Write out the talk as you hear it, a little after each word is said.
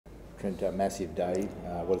Trent, a massive day.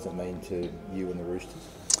 What does it mean to you and the Roosters?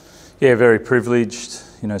 Yeah, very privileged.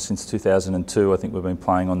 You know, since 2002, I think we've been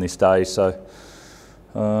playing on this day. So,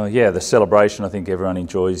 yeah, the celebration, I think everyone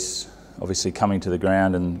enjoys, obviously coming to the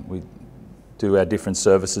ground, and we do our different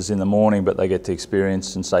services in the morning, but they get to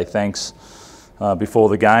experience and say thanks before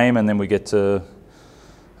the game, and then we get to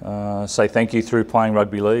say thank you through playing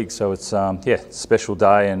rugby league. So it's yeah, it's a special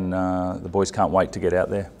day, and the boys can't wait to get out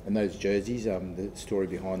there. And those jerseys, the story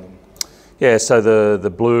behind them? Yeah, so the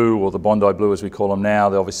blue, or the Bondi blue as we call them now,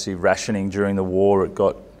 they're obviously rationing during the war. It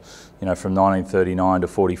got, you know, from 1939 to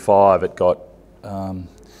 45, it got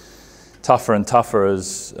tougher and tougher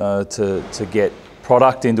as to get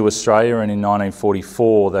product into Australia. And in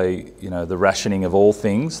 1944, they, you know, the rationing of all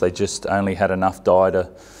things, they just only had enough dye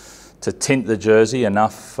to tint the jersey,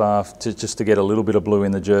 enough just to get a little bit of blue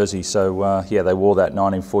in the jersey. So yeah, they wore that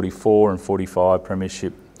 1944 and 45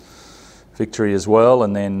 premiership victory as well,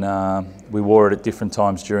 and then we wore it at different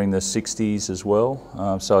times during the 60s as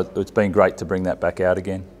well. So it's been great to bring that back out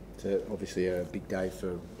again. It's obviously a big day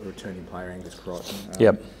for a returning player, Angus Crichton.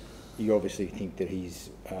 Yep. You obviously think that he's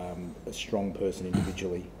a strong person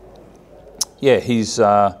individually. Yeah, he's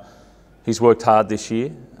worked hard this year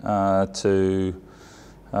to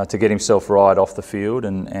get himself right off the field,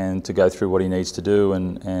 and to go through what he needs to do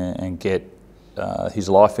and get his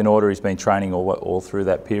life in order. He's been training all through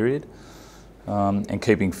that period. And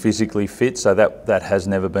keeping physically fit, so that has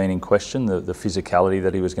never been in question, the physicality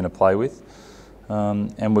that he was going to play with.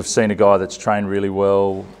 And we've seen a guy that's trained really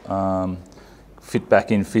well, fit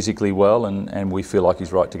back in physically well, and we feel like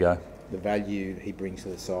he's right to go. The value he brings to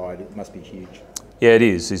the side, it must be huge. Yeah, it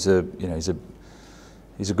is. He's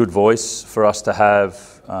a good voice for us to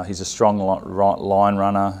have. He's a strong line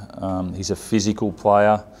runner. He's a physical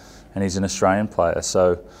player, and he's an Australian player.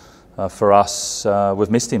 So. For us, we've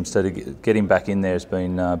missed him, so to get him back in there has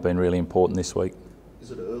been really important this week. Is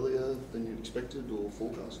it earlier than you expected or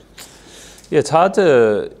forecast? Yeah, it's hard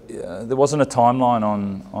to. There wasn't a timeline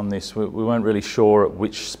on this. We weren't really sure at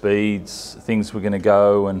which speeds things were going to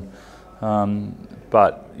go, and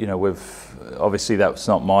but you know, obviously that's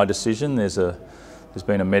not my decision. There's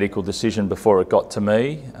been a medical decision before it got to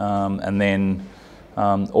me, and then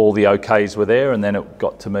all the OKs were there, and then it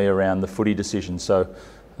got to me around the footy decision. So.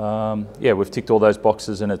 Yeah, we've ticked all those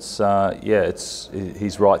boxes, and it's yeah,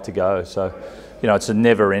 he's right to go. So, you know, it's a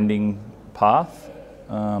never-ending path,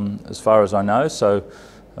 as far as I know. So,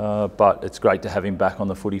 but it's great to have him back on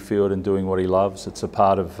the footy field and doing what he loves. It's a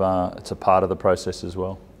part of the process as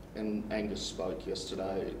well. And Angus spoke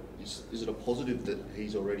yesterday. Is it a positive that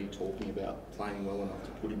he's already talking about playing well enough to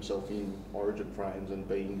put himself in Origin frames and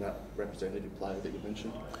being that representative player that you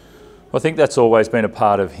mentioned? I think that's always been a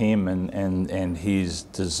part of him, and his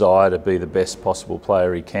desire to be the best possible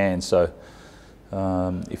player he can. So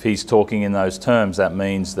if he's talking in those terms, that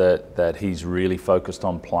means that he's really focused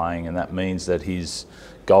on playing, and that means that his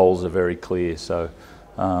goals are very clear. So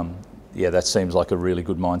yeah, that seems like a really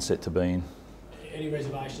good mindset to be in. Any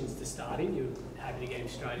reservations to starting? You're happy to get him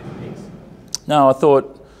straight in the mix? No, I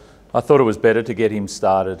thought it was better to get him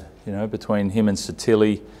started. You know, between him and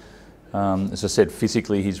Satili. As I said,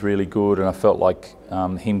 physically he's really good, and I felt like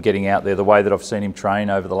him getting out there, the way that I've seen him train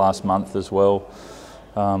over the last month as well,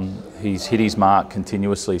 he's hit his mark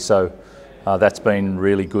continuously. So that's been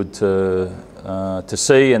really good to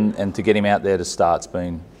see, and to get him out there to start's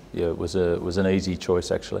been, yeah, it was an easy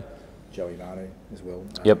choice actually. Joey Manu as well.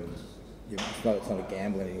 Yep. It's not a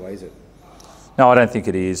gamble in any way, is it? No, I don't think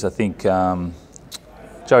it is. I think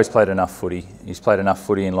Joey's played enough footy. He's played enough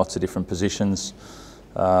footy in lots of different positions.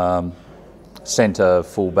 Centre,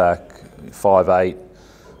 fullback,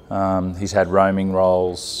 5'8". He's had roaming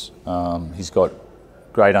roles. He's got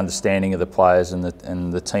great understanding of the players and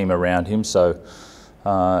the team around him. So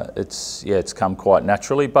it's come quite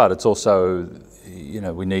naturally. But it's also, you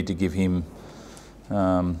know, we need to give him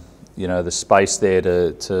you know, the space there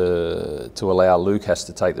to allow Lucas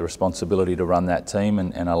to take the responsibility to run that team,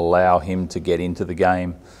 and allow him to get into the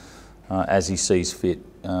game as he sees fit.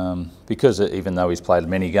 Because even though he's played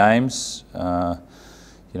many games,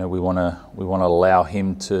 you know, we want to allow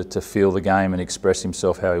him to feel the game and express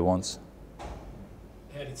himself how he wants.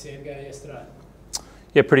 How did Sam go yesterday?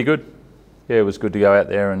 Yeah, pretty good. Yeah, it was good to go out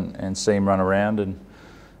there and see him run around, and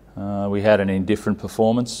we had an indifferent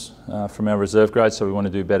performance from our reserve grade, so we want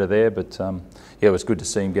to do better there. But yeah, it was good to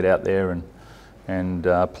see him get out there and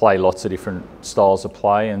play lots of different styles of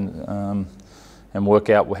play, and work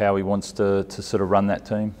out how he wants to sort of run that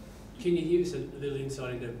team. Can you give us a little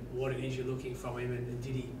insight into what it is you're looking from him, and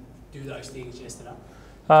did he do those things yesterday?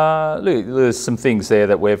 Look, there's some things there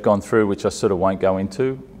that we've gone through which I sort of won't go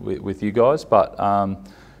into with you guys, but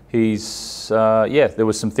he's there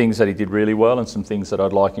were some things that he did really well and some things that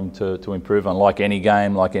I'd like him to improve on. Like any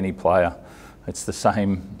game, like any player, it's the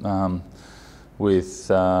same with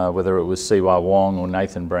whether it was Siwa Wong or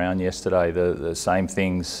Nathan Brown yesterday. The same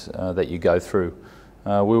things that you go through.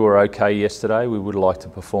 We were okay yesterday. We would like to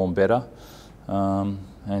perform better,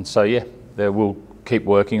 and so we'll keep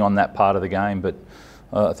working on that part of the game. But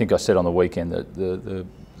I think I said on the weekend that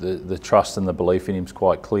the trust and the belief in him is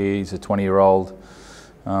quite clear. He's a 20-year-old.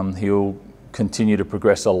 He'll continue to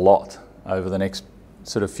progress a lot over the next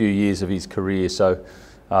sort of few years of his career. So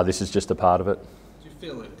this is just a part of it. Do you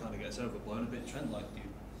feel it kind of gets overblown a bit, Trent? Like you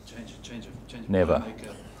change of Never.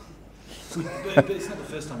 playmaker? But it's not the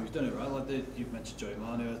first time you've done it, right? Like you've mentioned Joey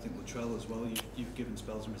Manu, I think Latrell as well. You've given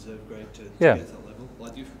spells in reserve grade to get to that level.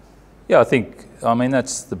 Like I mean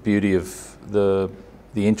that's the beauty of the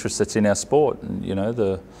interest that's in our sport, and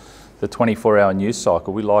the 24-hour news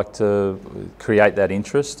cycle. We like to create that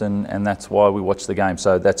interest, and that's why we watch the game.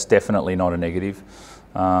 So that's definitely not a negative.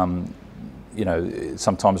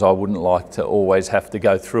 Sometimes I wouldn't like to always have to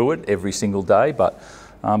go through it every single day, but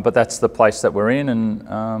that's the place that we're in,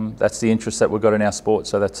 and that's the interest that we've got in our sport.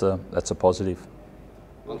 So that's a positive.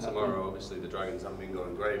 Well, tomorrow, obviously, the Dragons haven't been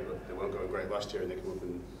going great, but they weren't going great last year, and they come up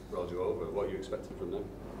and rolled you over. What are you expecting from them?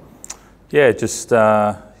 Yeah, just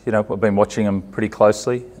I've been watching them pretty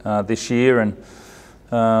closely this year, and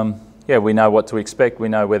we know what to expect. We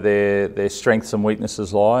know where their strengths and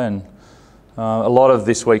weaknesses lie, and a lot of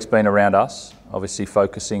this week's been around us, obviously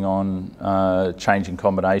focusing on changing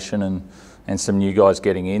combination and some new guys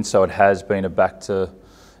getting in. So it has been a back to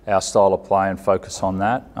our style of play and focus on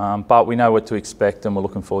that. But we know what to expect, and we're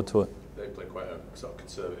looking forward to it. They play quite a sort of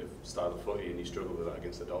conservative style of footy, and you struggled with that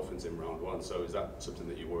against the Dolphins in round one. So is that something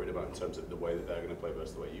that you're worried about in terms of the way that they're going to play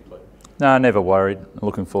versus the way you play? No, never worried.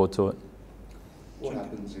 Looking forward to it. What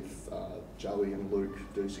happens if Joey and Luke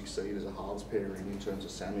do succeed as a halves pairing in terms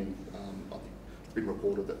of Sammy? I think it's been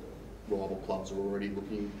reported that rival clubs are already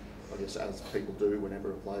looking, I guess, as people do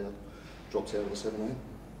whenever a player drops out of the 17.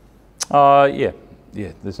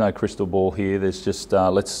 There's no crystal ball here. There's just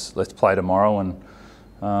let's play tomorrow, and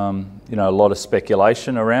a lot of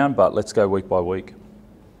speculation around, but let's go week by week.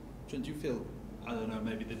 Trent, do you feel, I don't know,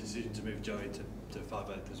 maybe the decision to move Joey to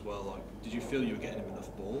 5'8" as well, like, did you feel you were getting him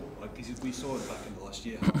enough ball? Like, because we saw it back in the last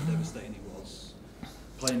year, how devastating he was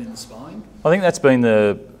playing in the spine. I think that's been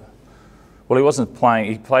he wasn't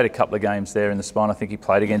playing, he played a couple of games there in the spine. I think he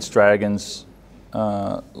played against Dragons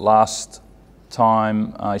last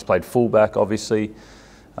time. He's played fullback, obviously.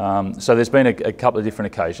 So there's been a couple of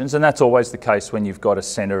different occasions, and that's always the case when you've got a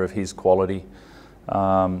centre of his quality.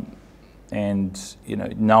 And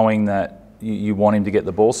knowing that you want him to get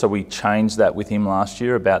the ball, so we changed that with him last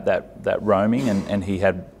year about that roaming, and he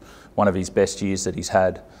had one of his best years that he's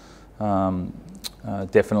had,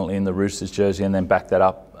 definitely in the Roosters jersey, and then backed that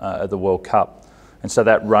up at the World Cup. And so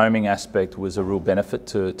that roaming aspect was a real benefit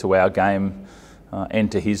to our game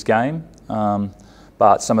and to his game.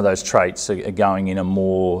 But some of those traits are going in a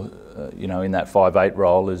more, in that 5'8"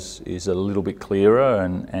 role is a little bit clearer,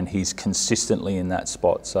 and he's consistently in that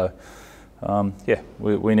spot. So,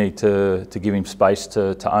 we need to give him space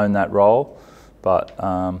to own that role. But,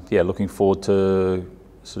 looking forward to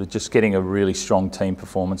sort of just getting a really strong team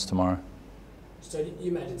performance tomorrow. So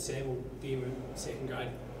you imagine Sam will be in second grade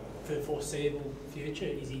for the foreseeable future.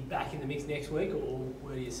 Is he back in the mix next week, or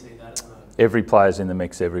where do you see that at the moment? Every player's in the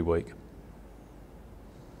mix every week.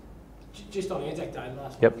 Just on Anzac Day,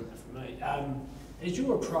 last one for me. Has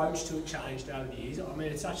your approach to it changed over the years? I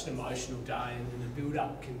mean, it's such an emotional day, and the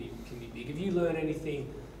build-up can be big. Have you learned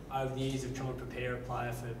anything over the years of trying to prepare a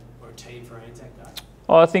player or a team for Anzac Day?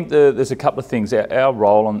 Oh, I think there's a couple of things. Our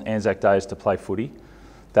role on Anzac Day is to play footy.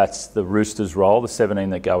 That's the Roosters' role, the 17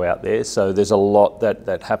 that go out there. So there's a lot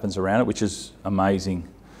that happens around it, which is amazing,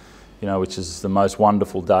 which is the most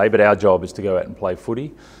wonderful day. But our job is to go out and play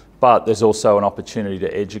footy. But there's also an opportunity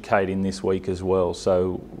to educate in this week as well.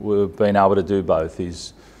 So we've been able to do both.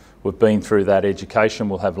 We've been through that education.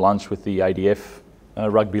 We'll have lunch with the ADF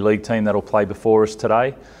rugby league team that'll play before us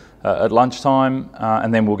today at lunchtime,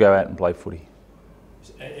 and then we'll go out and play footy.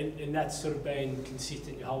 And that's sort of been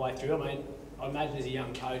consistent the whole way through. I mean, I imagine as a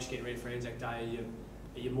young coach getting ready for Anzac Day,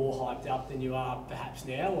 are you more hyped up than you are perhaps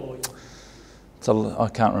now? Or I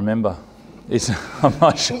can't remember. I'm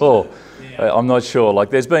not sure. Yeah. I'm not sure. Like,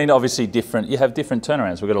 there's been obviously you have different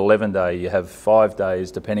turnarounds. We've got 11 day, you have 5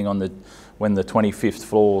 days depending on when the 25th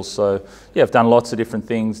falls. So I've done lots of different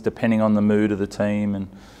things depending on the mood of the team. And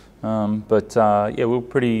we're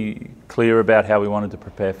pretty clear about how we wanted to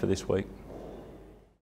prepare for this week.